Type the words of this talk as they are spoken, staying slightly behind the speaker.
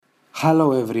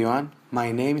Hello everyone,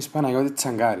 my name is Panagiotis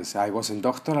Tsangaris. I was a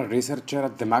doctoral researcher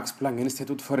at the Max Planck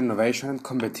Institute for Innovation and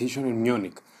Competition in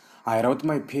Munich. I wrote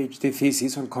my PhD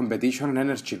thesis on competition and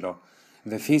energy law.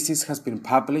 The thesis has been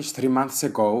published 3 months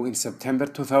ago in September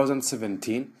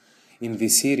 2017 in the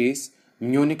series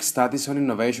Munich Studies on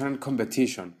Innovation and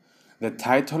Competition. The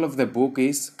title of the book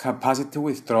is Capacity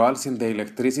Withdrawals in the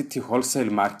Electricity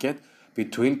Wholesale Market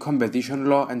Between Competition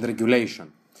Law and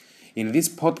Regulation. In this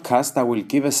podcast, I will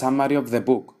give a summary of the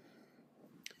book.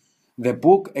 The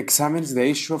book examines the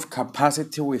issue of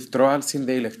capacity withdrawals in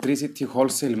the electricity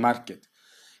wholesale market.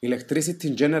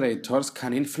 Electricity generators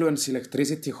can influence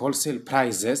electricity wholesale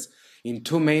prices in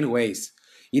two main ways,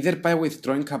 either by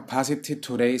withdrawing capacity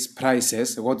to raise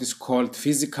prices, what is called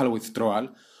physical withdrawal,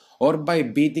 or by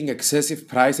bidding excessive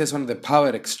prices on the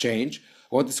power exchange,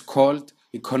 what is called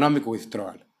economic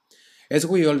withdrawal. As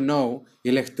we all know,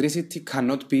 electricity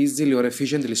cannot be easily or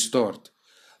efficiently stored.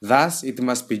 Thus, it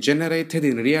must be generated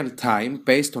in real time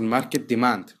based on market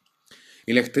demand.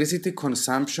 Electricity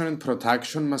consumption and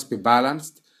production must be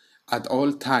balanced at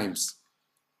all times.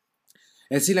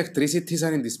 As electricity is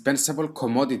an indispensable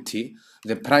commodity,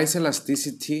 the price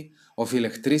elasticity of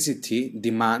electricity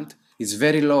demand is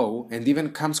very low and even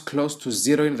comes close to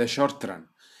zero in the short run.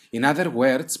 In other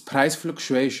words, price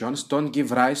fluctuations don't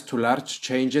give rise to large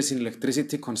changes in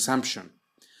electricity consumption.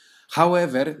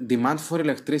 However, demand for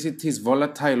electricity is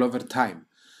volatile over time.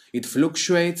 It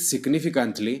fluctuates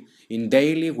significantly in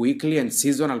daily, weekly, and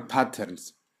seasonal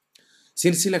patterns.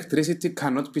 Since electricity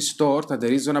cannot be stored at a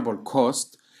reasonable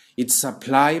cost, its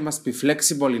supply must be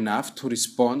flexible enough to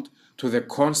respond to the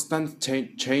constant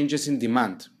changes in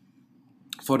demand.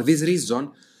 For this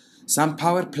reason, some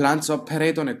power plants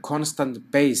operate on a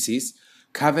constant basis,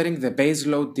 covering the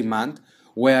baseload demand,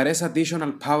 whereas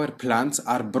additional power plants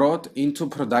are brought into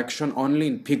production only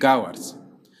in peak hours.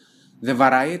 The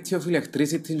variety of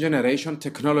electricity generation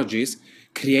technologies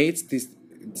creates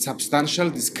substantial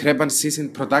discrepancies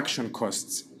in production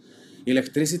costs.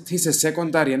 Electricity is a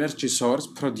secondary energy source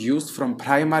produced from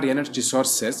primary energy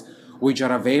sources which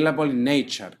are available in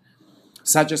nature,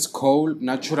 such as coal,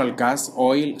 natural gas,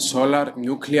 oil, solar,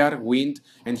 nuclear, wind,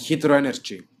 and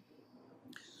hydroenergy.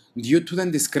 Due to the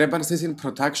discrepancies in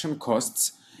production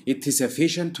costs, it is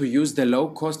efficient to use the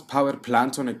low-cost power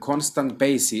plants on a constant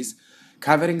basis,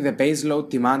 covering the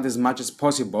baseload demand as much as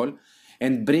possible,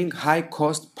 and bring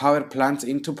high-cost power plants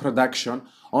into production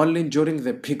only during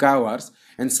the peak hours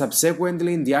and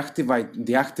subsequently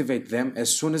deactivate them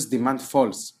as soon as demand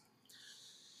falls.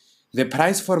 The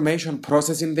price formation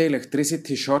process in the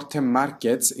electricity short-term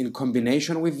markets, in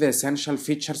combination with the essential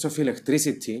features of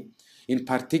electricity, in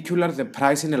particular the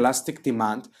price in elastic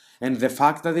demand and the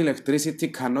fact that electricity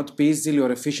cannot be easily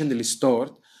or efficiently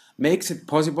stored, makes it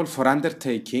possible for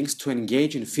undertakings to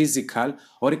engage in physical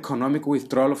or economic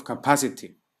withdrawal of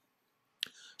capacity.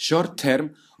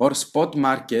 Short-term or spot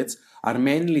markets are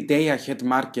mainly day-ahead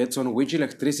markets on which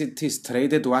electricity is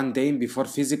traded one day before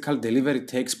physical delivery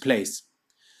takes place.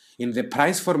 In the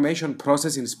price formation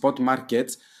process in spot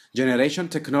markets, generation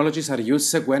technologies are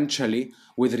used sequentially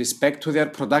with respect to their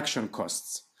production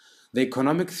costs. The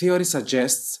economic theory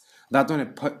suggests that on a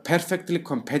perfectly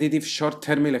competitive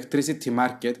short-term electricity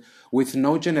market with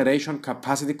no generation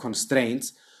capacity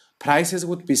constraints, prices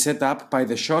would be set up by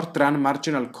the short-run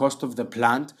marginal cost of the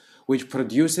plant which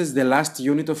produces the last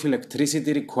unit of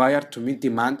electricity required to meet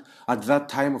demand at that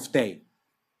time of day.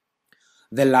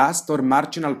 The last or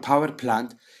marginal power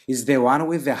plant is the one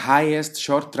with the highest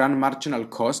short-run marginal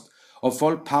cost of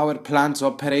all power plants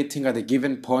operating at a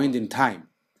given point in time.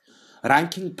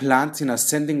 Ranking plants in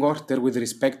ascending order with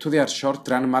respect to their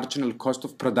short-run marginal cost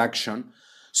of production,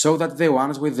 so that the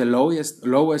ones with the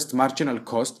lowest marginal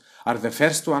cost are the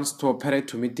first ones to operate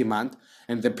to meet demand,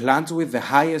 and the plants with the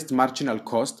highest marginal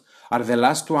cost are the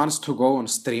last ones to go on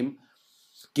stream,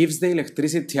 gives the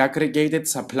electricity aggregated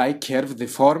supply curve the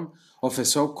form of a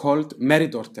so-called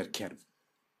merit order curve.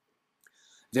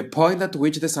 The point at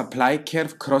which the supply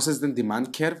curve crosses the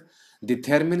demand curve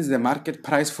determines the market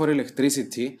price for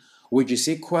electricity, which is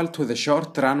equal to the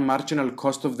short-run marginal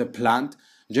cost of the plant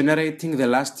generating the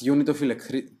last unit of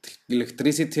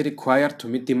electricity required to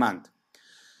meet demand.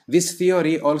 This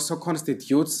theory also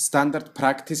constitutes standard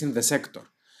practice in the sector.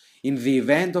 In the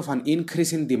event of an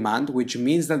increase in demand, which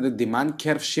means that the demand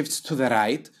curve shifts to the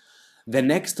right, the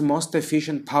next most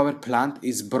efficient power plant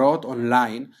is brought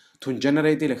online to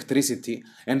generate electricity,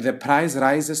 and the price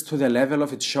rises to the level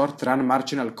of its short-run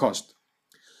marginal cost.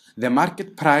 The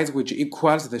market price, which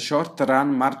equals the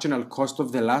short-run marginal cost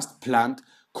of the last plant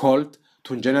called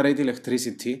to generate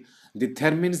electricity,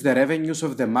 determines the revenues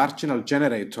of the marginal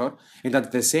generator and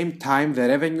at the same time the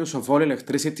revenues of all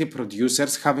electricity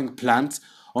producers having plants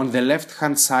on the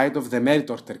left-hand side of the merit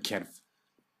order curve.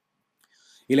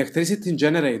 Electricity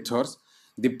generators,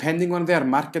 depending on their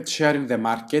market share in the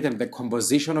market and the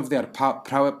composition of their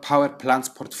power plants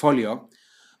portfolio,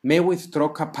 may withdraw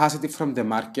capacity from the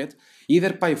market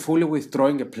either by fully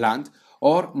withdrawing a plant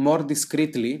or more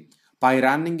discreetly by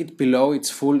running it below its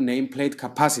full nameplate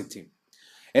capacity.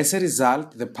 As a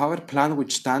result, the power plant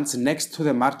which stands next to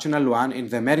the marginal one in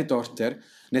the merit order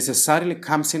necessarily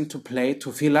comes into play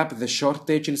to fill up the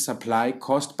shortage in supply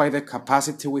caused by the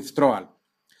capacity withdrawal.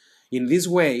 In this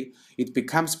way, it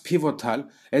becomes pivotal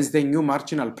as the new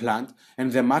marginal plant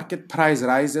and the market price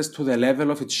rises to the level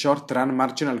of its short-run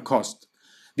marginal cost.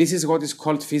 This is what is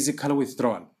called physical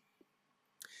withdrawal.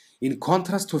 In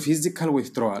contrast to physical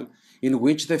withdrawal, in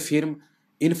which the firm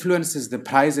influences the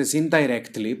prices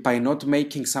indirectly by not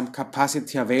making some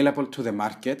capacity available to the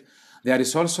market, there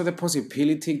is also the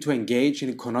possibility to engage in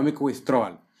economic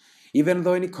withdrawal. Even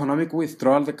though in economic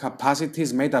withdrawal the capacity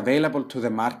is made available to the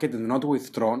market and not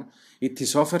withdrawn, it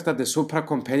is offered at a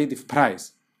supra-competitive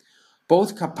price.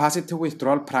 Both capacity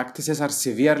withdrawal practices are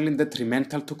severely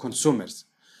detrimental to consumers.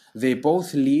 They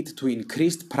both lead to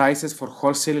increased prices for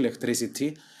wholesale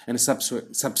electricity and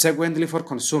subsequently for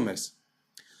consumers.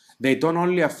 They don't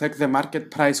only affect the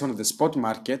market price on the spot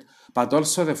market, but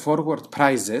also the forward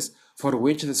prices for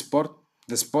which the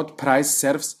spot price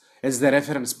serves as the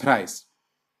reference price.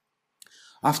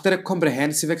 After a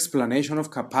comprehensive explanation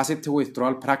of capacity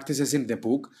withdrawal practices in the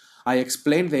book, I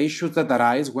explain the issues that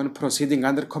arise when proceeding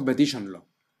under competition law.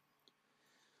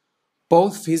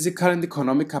 Both physical and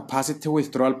economic capacity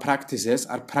withdrawal practices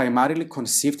are primarily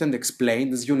conceived and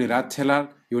explained as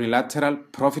unilateral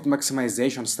profit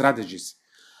maximization strategies.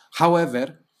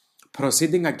 However,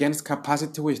 proceeding against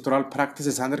capacity withdrawal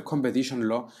practices under competition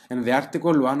law and the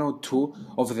Article 102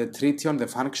 of the Treaty on the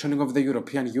Functioning of the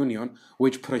European Union,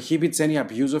 which prohibits any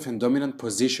abuse of a dominant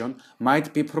position,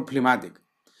 might be problematic.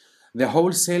 The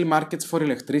wholesale markets for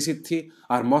electricity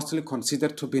are mostly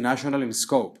considered to be national in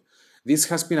scope. This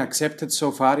has been accepted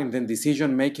so far in the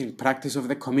decision-making practice of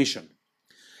the Commission.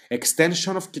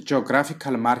 Extension of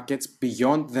geographical markets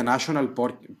beyond the national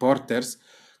borders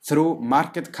through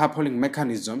market coupling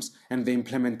mechanisms and the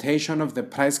implementation of the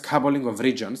price coupling of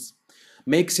regions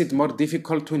makes it more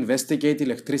difficult to investigate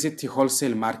electricity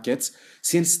wholesale markets,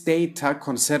 since data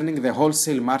concerning the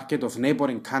wholesale market of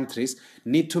neighboring countries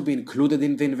need to be included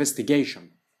in the investigation.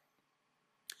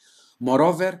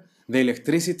 Moreover, the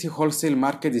electricity wholesale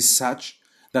market is such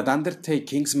that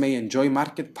undertakings may enjoy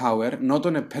market power not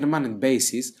on a permanent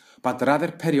basis, but rather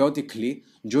periodically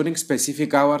during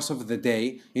specific hours of the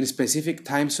day, in specific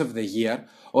times of the year,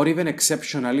 or even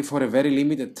exceptionally for a very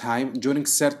limited time during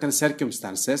certain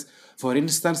circumstances, for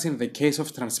instance in the case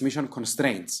of transmission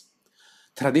constraints.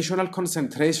 Traditional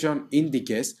concentration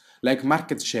indices, like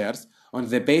market shares, on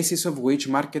the basis of which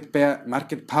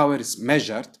market power is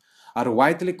measured, are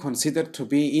widely considered to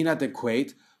be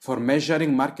inadequate for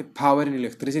measuring market power in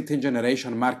electricity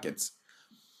generation markets.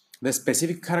 The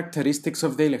specific characteristics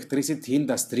of the electricity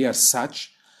industry are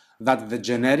such that the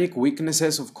generic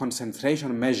weaknesses of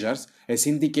concentration measures as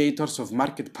indicators of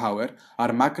market power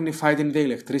are magnified in the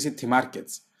electricity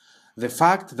markets. The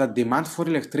fact that demand for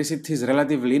electricity is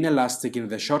relatively inelastic in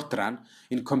the short run,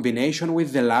 in combination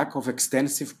with the lack of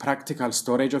extensive practical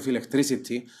storage of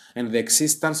electricity and the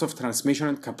existence of transmission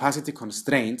and capacity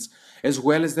constraints, as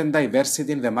well as the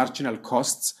diversity in the marginal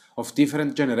costs of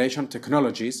different generation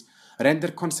technologies, render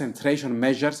concentration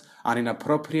measures an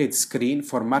inappropriate screen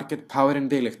for market power in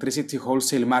the electricity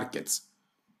wholesale markets.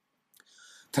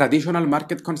 Traditional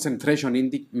market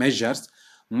concentration measures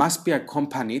must be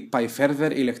accompanied by further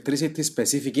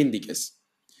electricity-specific indicators.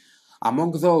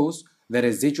 Among those, the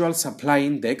residual supply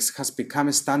index has become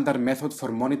a standard method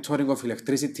for monitoring of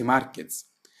electricity markets.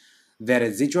 The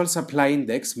residual supply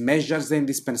index measures the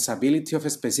indispensability of a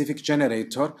specific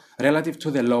generator relative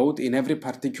to the load in every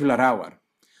particular hour.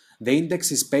 The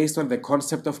index is based on the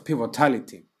concept of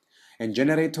pivotality. A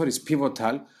generator is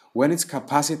pivotal when its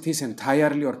capacity is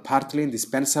entirely or partly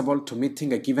indispensable to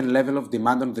meeting a given level of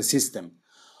demand on the system.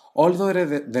 Although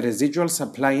the residual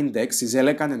supply index is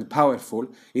elegant and powerful,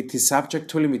 it is subject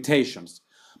to limitations.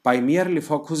 By merely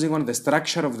focusing on the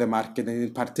structure of the market and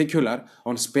in particular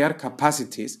on spare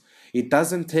capacities, it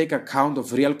doesn't take account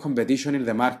of real competition in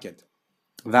the market.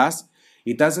 Thus,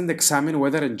 it doesn't examine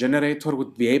whether a generator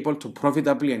would be able to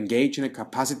profitably engage in a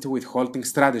capacity withholding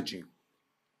strategy.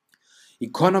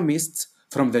 Economists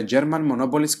from the German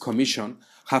Monopolies Commission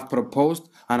have proposed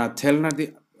an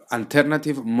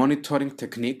alternative monitoring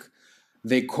technique.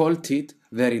 They called it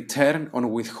the return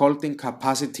on withholding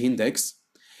capacity index,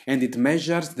 and it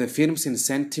measures the firm's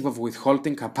incentive of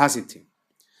withholding capacity.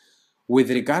 With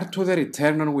regard to the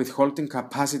return on withholding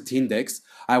capacity index,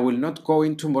 I will not go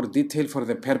into more detail for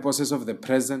the purposes of the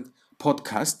present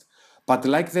podcast, but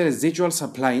like the residual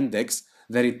supply index,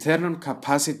 the return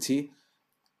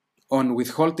on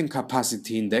withholding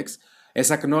capacity index,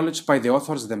 as acknowledged by the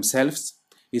authors themselves,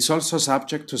 is also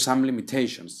subject to some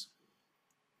limitations.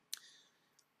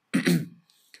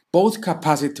 Both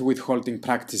capacity withholding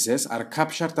practices are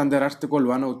captured under Article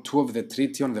 102 of the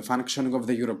Treaty on the Functioning of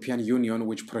the European Union,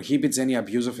 which prohibits any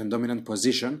abuse of a dominant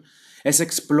position as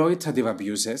exploitative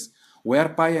abuses,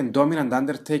 whereby a dominant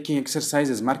undertaking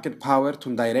exercises market power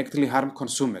to directly harm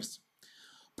consumers.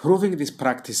 Proving these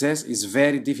practices is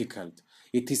very difficult.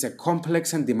 It is a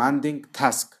complex and demanding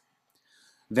task.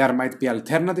 There might be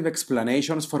alternative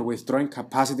explanations for withdrawing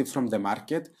capacity from the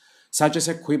market, such as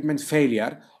equipment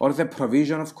failure or the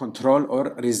provision of control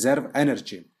or reserve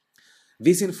energy.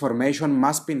 This information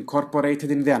must be incorporated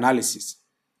in the analysis,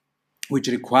 which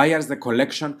requires the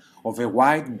collection of a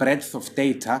wide breadth of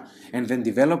data and the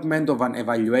development of an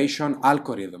evaluation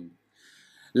algorithm.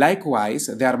 Likewise,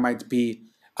 there might be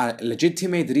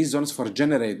legitimate reasons for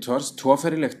generators to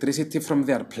offer electricity from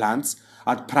their plants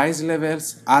at price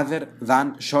levels other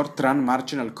than short-run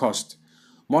marginal cost.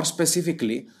 More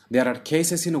specifically, there are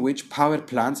cases in which power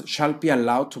plants shall be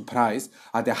allowed to price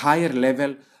at a higher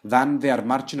level than their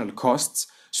marginal costs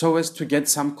so as to get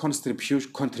some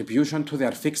contribution to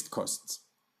their fixed costs.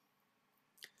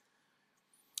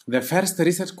 The first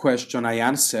research question I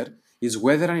answer is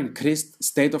whether an increased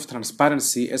state of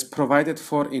transparency as provided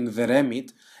for in the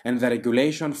REMIT and the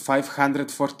Regulation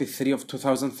 543 of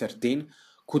 2013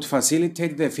 could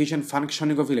facilitate the efficient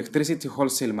functioning of electricity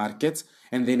wholesale markets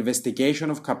and the investigation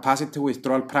of capacity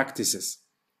withdrawal practices.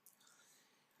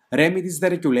 REMIT is the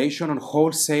Regulation on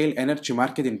Wholesale Energy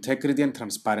Market Integrity and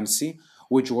Transparency,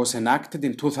 which was enacted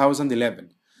in 2011.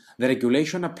 The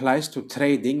regulation applies to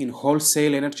trading in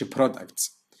wholesale energy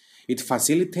products. It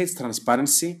facilitates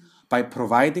transparency by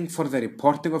providing for the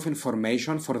reporting of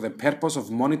information for the purpose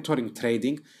of monitoring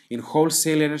trading in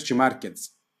wholesale energy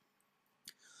markets.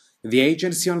 The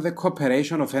Agency on the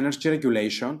Cooperation of Energy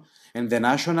Regulation and the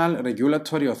national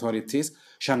regulatory authorities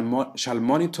shall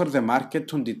monitor the market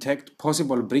to detect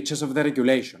possible breaches of the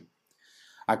regulation.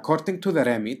 According to the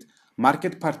REMIT,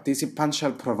 market participants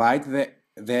shall provide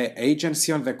the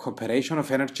Agency on the Cooperation of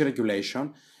Energy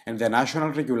Regulation and the national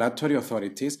regulatory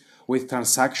authorities with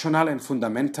transactional and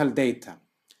fundamental data.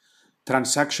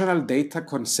 Transactional data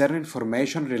concern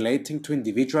information relating to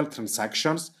individual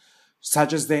transactions,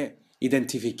 such as the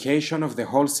identification of the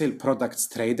wholesale products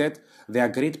traded, the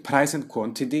agreed price and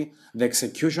quantity, the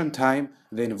execution time,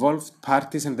 the involved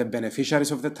parties and the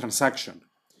beneficiaries of the transaction.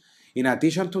 In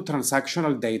addition to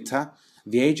transactional data,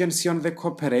 the Agency on the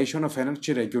Cooperation of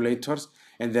Energy Regulators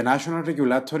and the national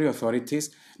regulatory authorities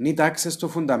need access to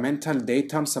fundamental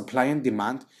data on supply and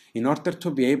demand in order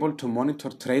to be able to monitor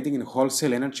trading in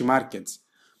wholesale energy markets.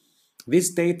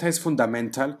 This data is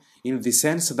fundamental in the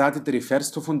sense that it refers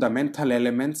to fundamental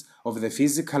elements of the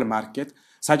physical market,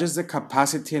 such as the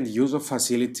capacity and use of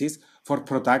facilities for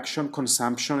production,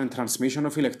 consumption, and transmission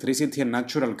of electricity and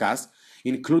natural gas,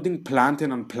 including plant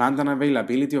and unplanned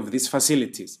unavailability of these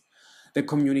facilities. The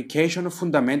communication of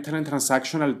fundamental and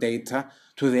transactional data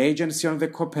to the Agency on the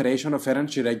Cooperation of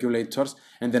Energy Regulators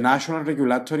and the national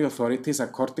regulatory authorities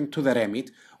according to the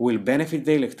REMIT will benefit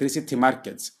the electricity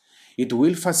markets. It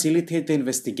will facilitate the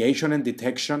investigation and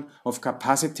detection of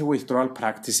capacity withdrawal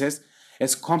practices,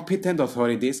 as competent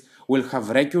authorities will have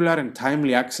regular and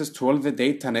timely access to all the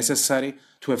data necessary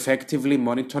to effectively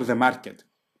monitor the market.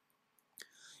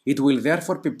 It will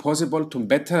therefore be possible to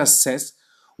better assess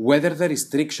whether the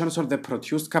restrictions on the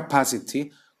produced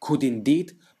capacity could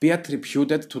indeed be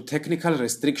attributed to technical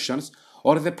restrictions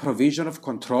or the provision of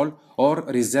control or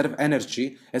reserve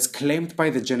energy as claimed by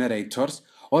the generators,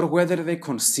 or whether they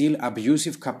conceal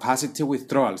abusive capacity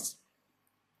withdrawals.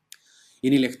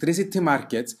 In electricity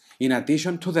markets, in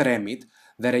addition to the REMIT,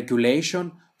 the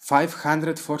Regulation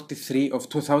 543 of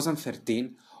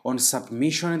 2013 on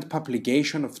submission and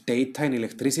publication of data in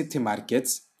electricity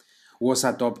markets was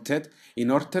adopted in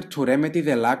order to remedy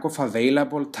the lack of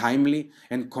available, timely,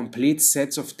 and complete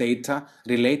sets of data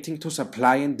relating to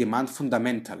supply and demand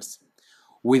fundamentals.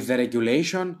 With the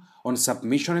regulation on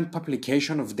submission and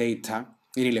publication of data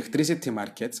in electricity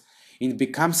markets, it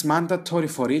becomes mandatory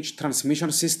for each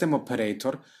transmission system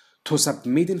operator to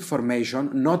submit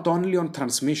information not only on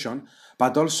transmission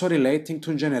but also relating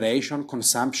to generation,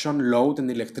 consumption, load,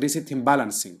 and electricity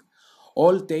balancing.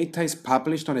 All data is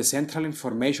published on a central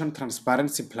information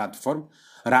transparency platform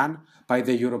run by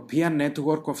the European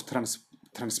Network of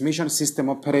Transmission System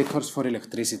Operators for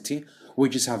Electricity,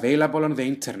 which is available on the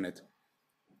Internet.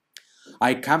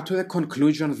 I come to the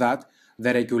conclusion that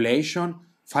the Regulation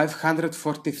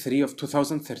 543 of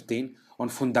 2013 on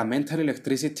fundamental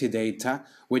electricity data,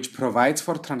 which provides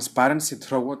for transparency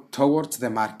towards the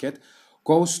market,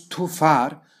 goes too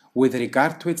far with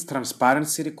regard to its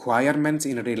transparency requirements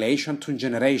in relation to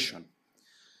generation.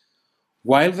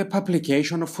 While the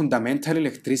publication of fundamental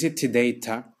electricity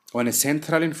data on a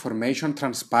central information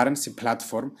transparency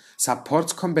platform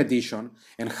supports competition,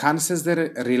 enhances the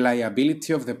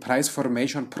reliability of the price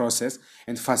formation process,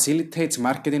 and facilitates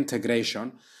market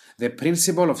integration, the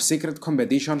principle of secret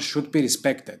competition should be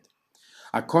respected.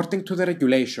 According to the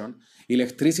regulation,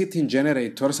 electricity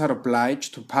generators are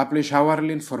obliged to publish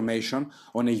hourly information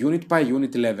on a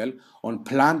unit-by-unit level on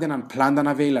planned and unplanned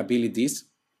unavailabilities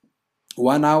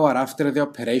 1 hour after the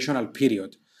operational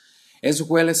period, as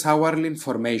well as hourly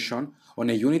information on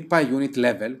a unit-by-unit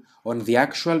level on the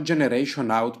actual generation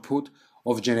output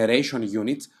of generation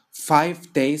units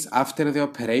 5 days after the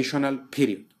operational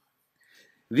period.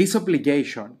 This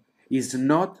obligation is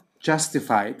not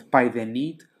justified by the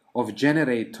need of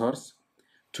generators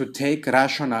to take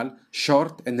rational,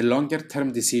 short and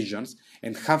longer-term decisions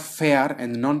and have fair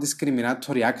and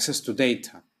non-discriminatory access to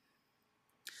data.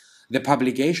 The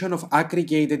publication of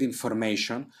aggregated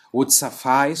information would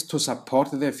suffice to support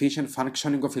the efficient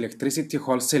functioning of electricity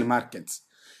wholesale markets.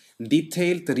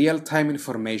 Detailed real-time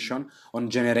information on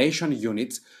generation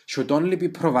units should only be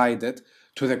provided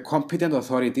to the competent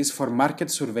authorities for market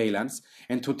surveillance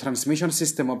and to transmission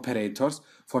system operators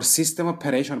for system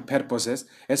operation purposes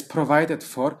as provided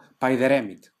for by the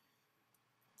REMIT.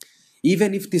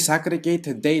 Even if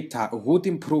disaggregated data would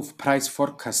improve price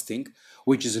forecasting,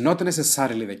 which is not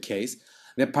necessarily the case,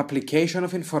 the publication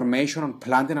of information on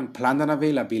planned and unplanned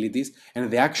unavailabilities and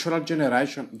the actual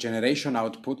generation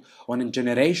output on a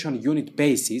generation unit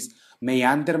basis may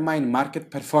undermine market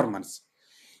performance.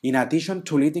 In addition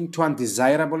to leading to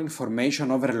undesirable information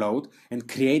overload and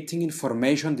creating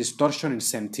information distortion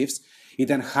incentives, it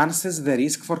enhances the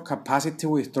risk for capacity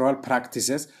withdrawal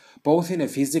practices both in a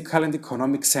physical and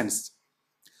economic sense.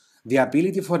 The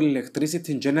ability for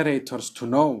electricity generators to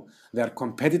know their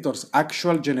competitors'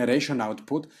 actual generation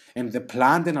output and the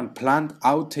planned and unplanned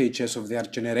outages of their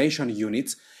generation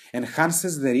units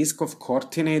enhances the risk of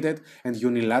coordinated and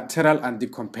unilateral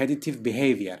anti-competitive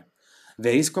behavior.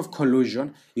 The risk of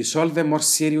collusion is all the more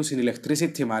serious in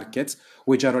electricity markets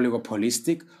which are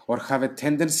oligopolistic or have a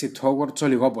tendency towards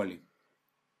oligopoly.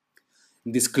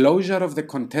 Disclosure of the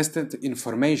contested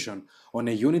information on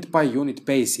a unit-by-unit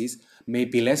basis may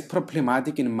be less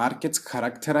problematic in markets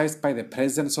characterized by the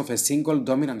presence of a single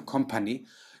dominant company,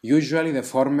 usually the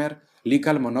former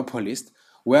legal monopolist,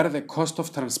 where the cost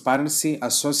of transparency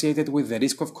associated with the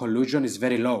risk of collusion is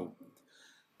very low.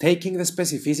 Taking the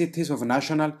specificities of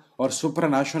national or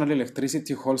supranational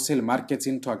electricity wholesale markets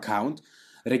into account,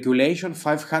 Regulation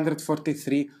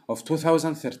 543 of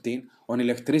 2013 on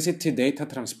electricity data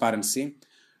transparency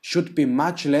should be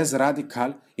much less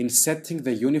radical in setting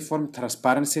the uniform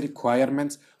transparency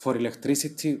requirements for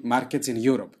electricity markets in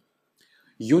Europe.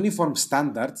 Uniform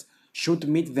standards should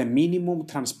meet the minimum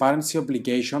transparency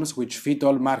obligations which fit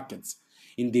all markets.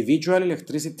 Individual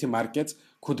electricity markets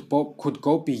could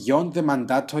go beyond the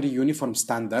mandatory uniform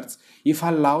standards if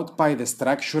allowed by the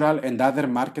structural and other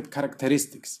market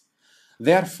characteristics.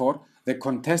 Therefore, the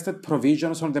contested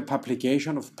provisions on the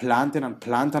publication of planned and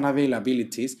unplanned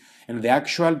unavailabilities and the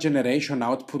actual generation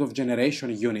output of generation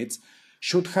units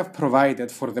should have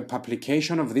provided for the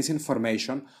publication of this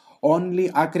information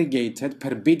only aggregated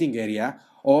per bidding area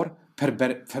or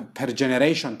per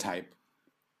generation type.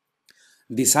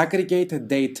 Disaggregated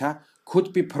data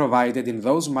could be provided in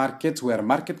those markets where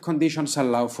market conditions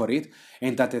allow for it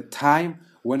and at a time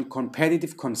when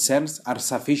competitive concerns are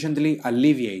sufficiently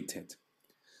alleviated.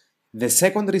 The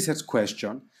second research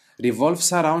question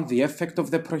revolves around the effect of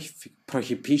the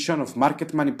prohibition of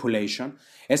market manipulation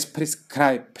as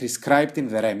prescribed in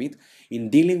the REMIT in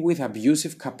dealing with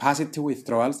abusive capacity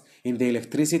withdrawals in the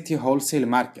electricity wholesale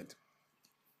market.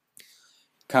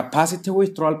 Capacity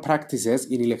withdrawal practices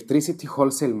in electricity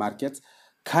wholesale markets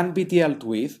can be dealt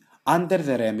with under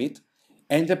the REMIT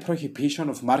and the prohibition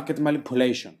of market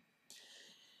manipulation.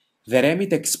 The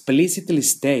REMIT explicitly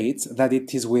states that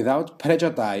it is without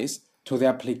prejudice to the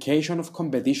application of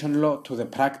competition law to the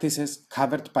practices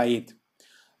covered by it.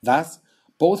 Thus,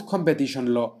 both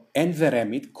competition law and the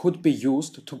REMIT could be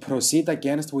used to proceed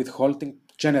against withholding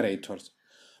generators.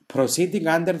 Proceeding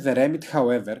under the remit,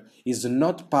 however, is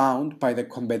not bound by the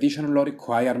competition law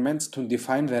requirements to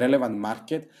define the relevant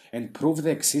market and prove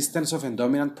the existence of a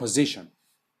dominant position.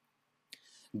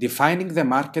 Defining the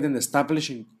market and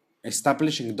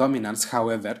establishing dominance,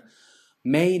 however,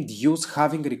 may induce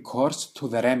having recourse to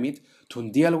the remit to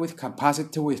deal with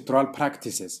capacity withdrawal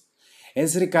practices.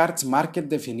 As regards market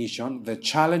definition, the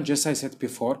challenge, as I said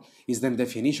before, is the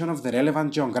definition of the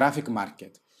relevant geographic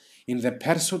market. In the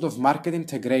pursuit of market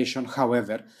integration,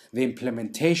 however, the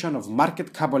implementation of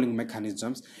market coupling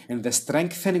mechanisms and the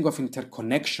strengthening of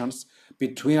interconnections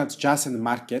between adjacent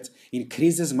markets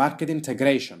increases market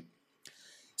integration.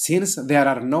 Since there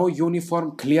are no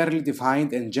uniform, clearly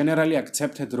defined, and generally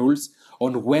accepted rules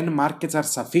on when markets are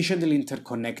sufficiently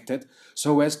interconnected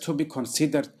so as to be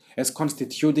considered as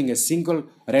constituting a single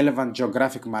relevant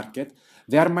geographic market,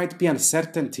 there might be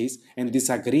uncertainties and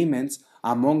disagreements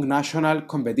among national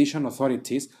competition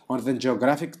authorities on the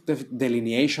geographic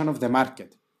delineation of the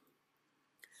market.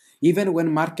 Even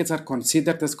when markets are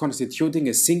considered as constituting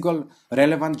a single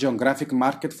relevant geographic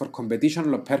market for competition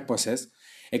law purposes,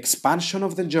 expansion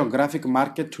of the geographic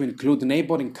market to include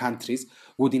neighboring countries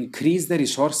would increase the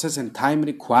resources and time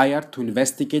required to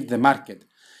investigate the market.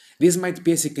 This might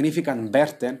be a significant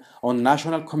burden on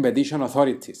national competition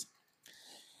authorities.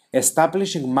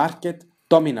 Establishing market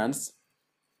dominance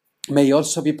may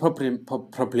also be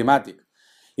problematic.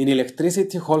 In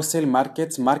electricity wholesale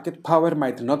markets, market power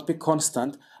might not be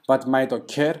constant but might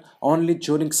occur only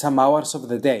during some hours of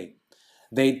the day.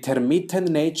 The intermittent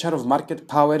nature of market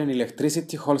power in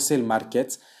electricity wholesale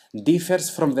markets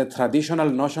differs from the traditional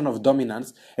notion of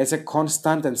dominance as a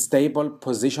constant and stable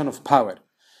position of power.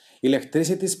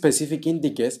 Electricity-specific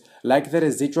indicators, like the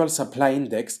residual supply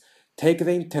index, take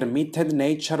the intermittent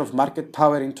nature of market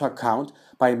power into account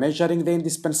by measuring the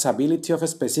indispensability of a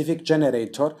specific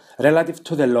generator relative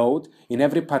to the load in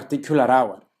every particular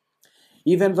hour.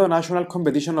 Even though national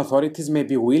competition authorities may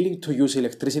be willing to use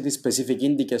electricity-specific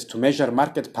indicators to measure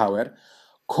market power,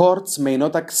 courts may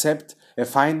not accept a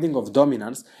finding of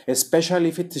dominance, especially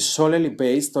if it is solely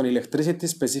based on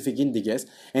electricity-specific indicators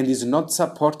and is not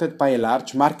supported by a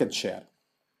large market share.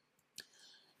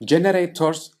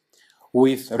 Generators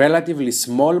with relatively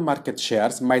small market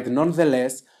shares might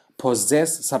nonetheless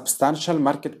possess substantial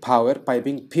market power by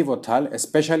being pivotal,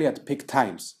 especially at peak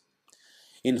times.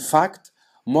 In fact,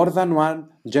 more than one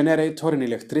generator in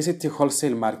electricity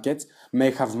wholesale markets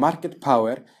may have market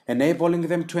power, enabling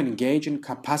them to engage in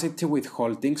capacity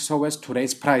withholding so as to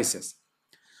raise prices.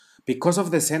 Because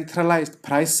of the centralized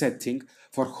price setting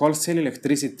for wholesale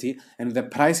electricity and the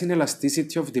price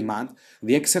inelasticity of demand,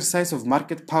 the exercise of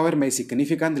market power may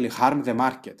significantly harm the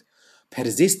market.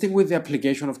 Persisting with the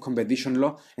application of competition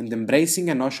law and embracing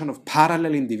a notion of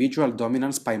parallel individual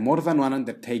dominance by more than one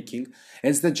undertaking,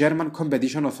 as the German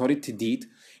Competition Authority did,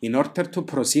 in order to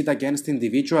proceed against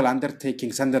individual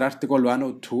undertakings under Article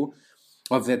 102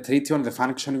 of the Treaty on the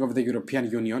Functioning of the European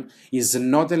Union, is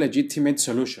not a legitimate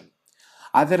solution.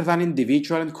 Other than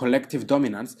individual and collective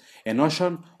dominance, a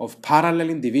notion of parallel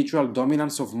individual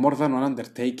dominance of more than one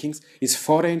undertakings is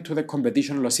foreign to the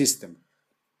competition law system.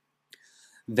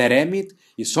 The remit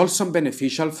is also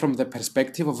beneficial from the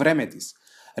perspective of remedies.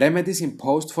 Remedies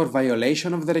imposed for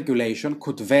violation of the regulation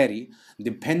could vary,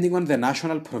 depending on the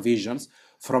national provisions,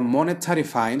 from monetary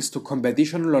fines to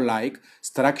competition law-like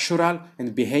structural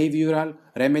and behavioral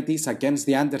remedies against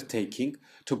the undertaking,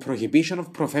 to prohibition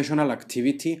of professional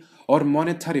activity or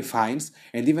monetary fines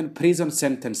and even prison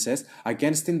sentences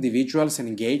against individuals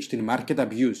engaged in market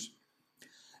abuse.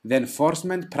 The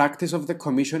enforcement practice of the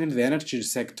Commission in the energy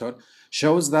sector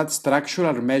shows that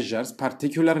structural measures,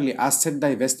 particularly asset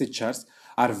divestitures,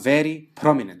 are very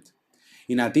prominent.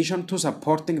 In addition to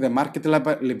supporting the market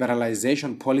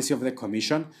liberalization policy of the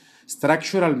Commission,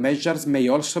 structural measures may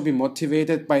also be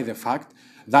motivated by the fact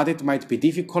that it might be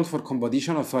difficult for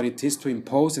competition authorities to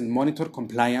impose and monitor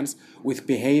compliance with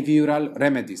behavioral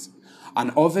remedies.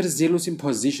 An overzealous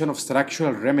imposition of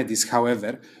structural remedies,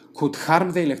 however, could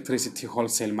harm the electricity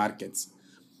wholesale markets.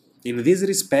 In this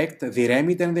respect, the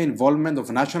remit and the involvement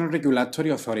of national regulatory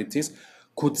authorities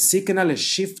could signal a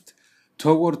shift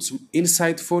towards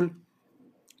insightful,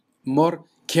 more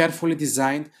carefully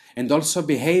designed, and also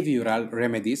behavioral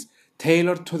remedies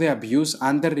tailored to the abuse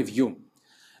under review.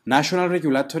 National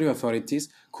regulatory authorities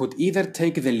could either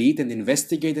take the lead and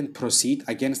investigate and proceed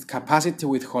against capacity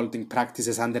withholding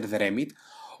practices under the remit,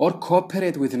 or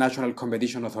cooperate with national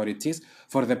competition authorities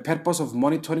for the purpose of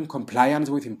monitoring compliance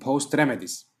with imposed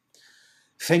remedies.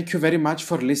 Thank you very much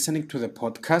for listening to the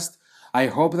podcast. I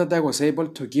hope that I was able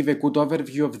to give a good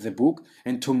overview of the book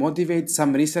and to motivate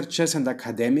some researchers and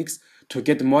academics to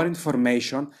get more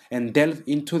information and delve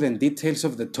into the details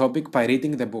of the topic by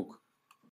reading the book.